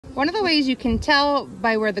One of the ways you can tell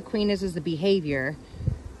by where the queen is the behavior.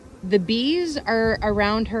 The bees are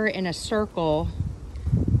around her in a circle.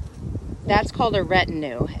 That's called a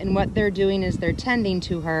retinue. And what they're doing is they're tending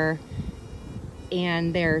to her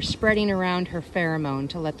and they're spreading around her pheromone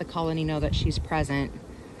to let the colony know that she's present.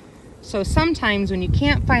 So sometimes when you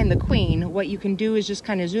can't find the queen, what you can do is just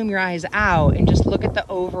kind of zoom your eyes out and just look at the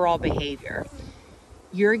overall behavior.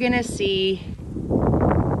 You're gonna see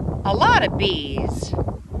a lot of bees,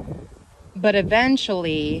 but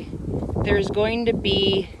eventually there's going to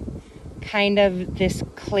be kind of this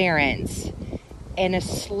clearance and a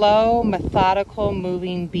slow, methodical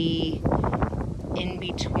moving bee in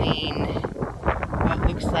between what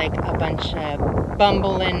looks like a bunch of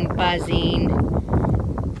bumbling, buzzing,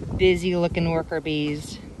 busy looking worker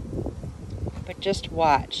bees. But just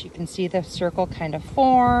watch. You can see the circle kind of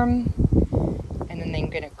form, and then they're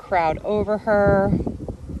going to crowd over her.